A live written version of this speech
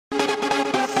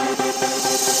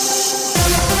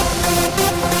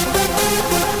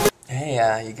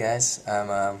Hi you guys,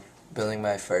 I'm building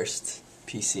my first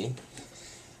PC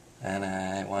and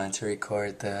I wanted to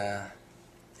record the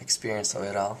experience of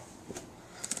it all.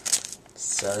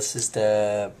 So this is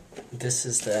the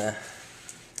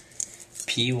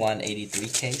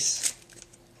P183 case,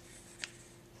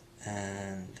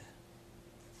 and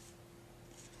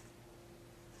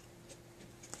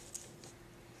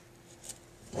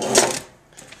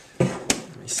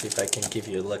let me see if I can give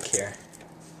you a look here.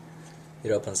 It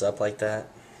opens up like that.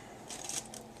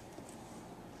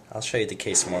 I'll show you the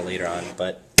case more later on,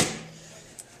 but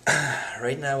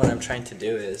right now what I'm trying to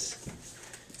do is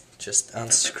just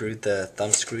unscrew the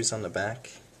thumb screws on the back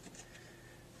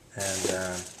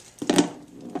and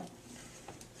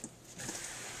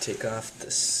take off the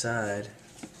side.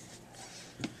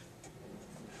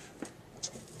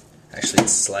 Actually, it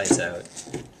slides out.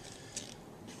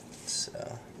 So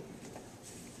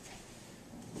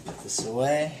put this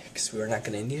away because we're not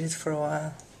going to need it for a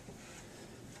while.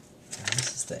 And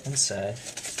this is the inside.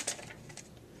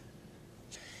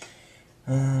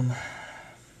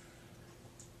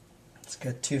 It's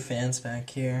got two fans back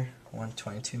here, one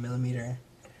 22mm.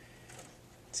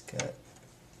 It's got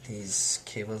these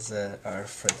cables that are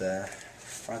for the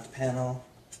front panel,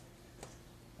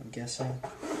 I'm guessing.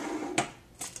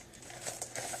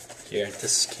 Here,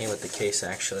 this came with the case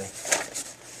actually,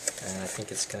 and I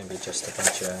think it's going to be just a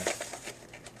bunch of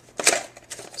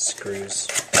screws,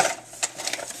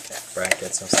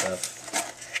 brackets and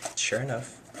stuff. Sure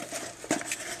enough,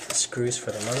 screws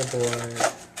for the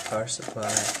motherboard, power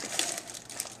supply,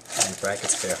 and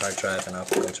brackets for your hard drive and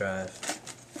optical drive.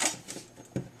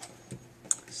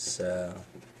 So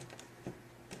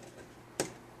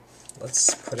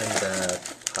let's put in the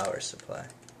power supply.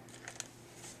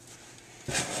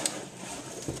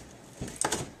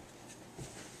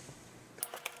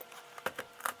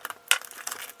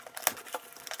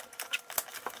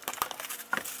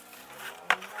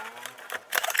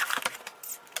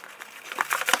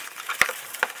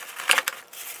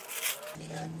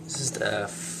 This is the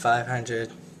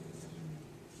 500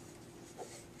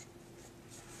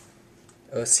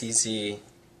 OCZ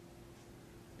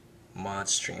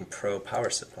ModStream Pro power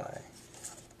supply.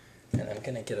 And I'm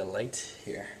gonna get a light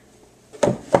here.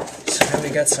 So now we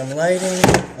got some lighting.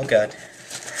 Oh god.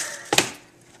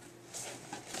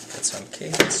 Got some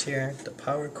cables here, the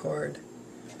power cord.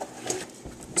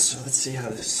 So let's see how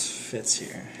this fits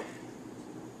here.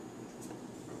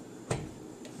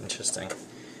 Interesting.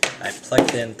 I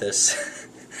plugged in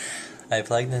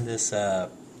this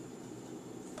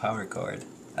power cord,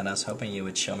 and I was hoping you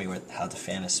would show me how the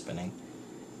fan is spinning,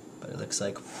 but it looks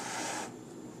like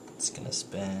it's gonna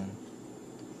spin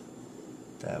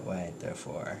that way,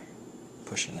 therefore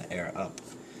pushing the air up.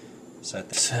 So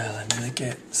let me look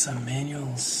at some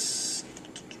manuals.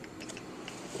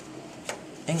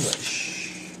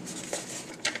 English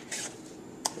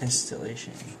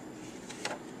installation.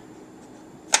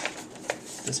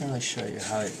 Doesn't really show you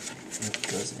how it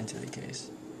goes into the case.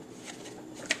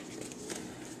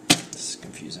 This is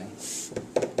confusing.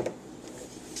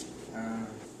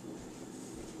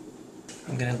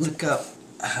 I'm gonna look up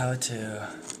how to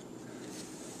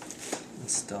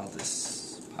install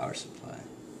this power supply.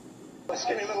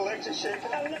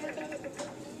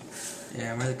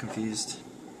 Yeah, I'm really confused.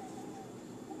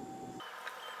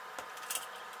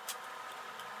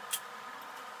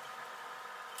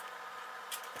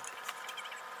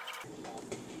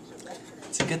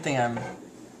 It's a good thing I'm a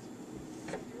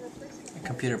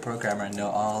computer programmer and know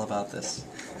all about this.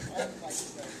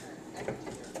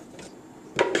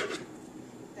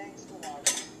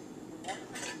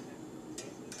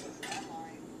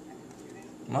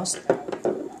 Most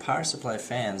power supply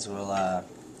fans will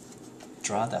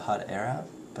draw the hot air out,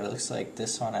 but it looks like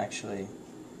this one actually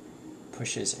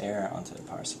pushes air onto the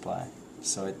power supply,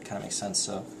 so it kind of makes sense.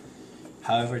 So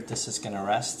however this is going to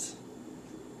rest,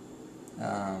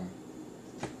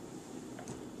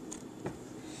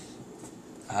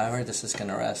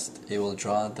 it will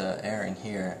draw the air in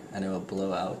here and it will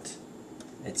blow out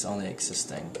its only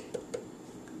existing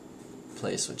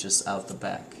place, which is out the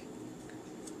back.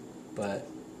 But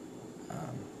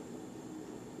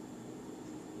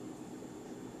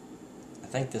I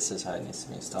think this is how it needs to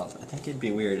be installed. I think it'd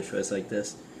be weird if it was like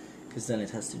this, because then it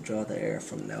has to draw the air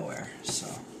from nowhere. So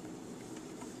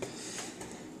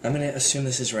I'm gonna assume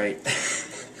this is right.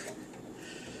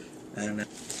 I don't know.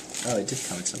 Oh, it did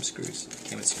come with some screws. It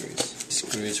came with screws.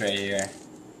 Screws right here.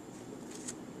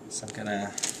 So I'm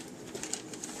gonna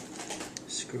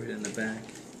screw it in the back.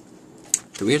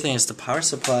 The weird thing is the power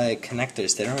supply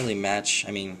connectors, they don't really match,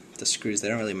 the screws, they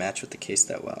don't really match with the case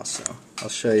that well, so I'll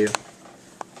show you.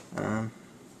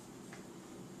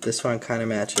 This one kind of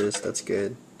matches, that's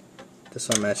good. This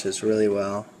one matches really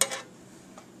well.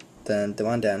 Then the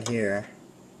one down here,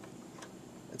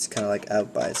 it's kind of like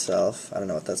out by itself. I don't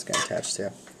know what that's going to attach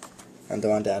to. And the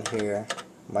one down here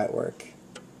might work,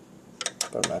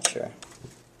 but I'm not sure.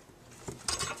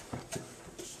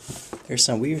 There's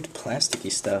some weird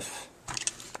plasticky stuff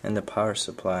in the power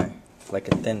supply, like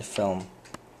a thin film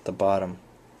at the bottom.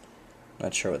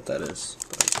 Not sure what that is,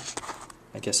 but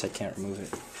I guess I can't remove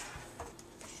it.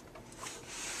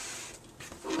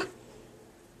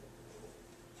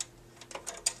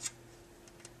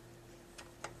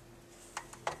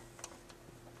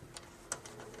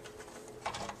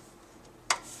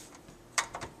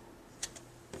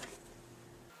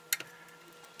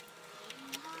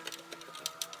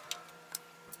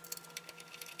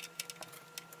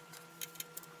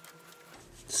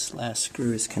 This last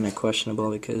screw is kind of questionable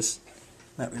because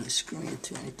I'm not really screwing it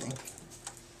to anything.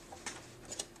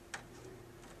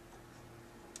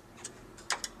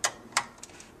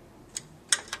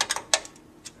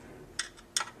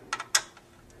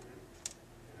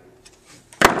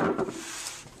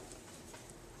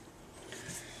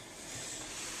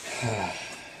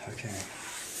 Okay.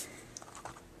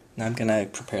 Now I'm gonna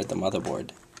prepare the motherboard.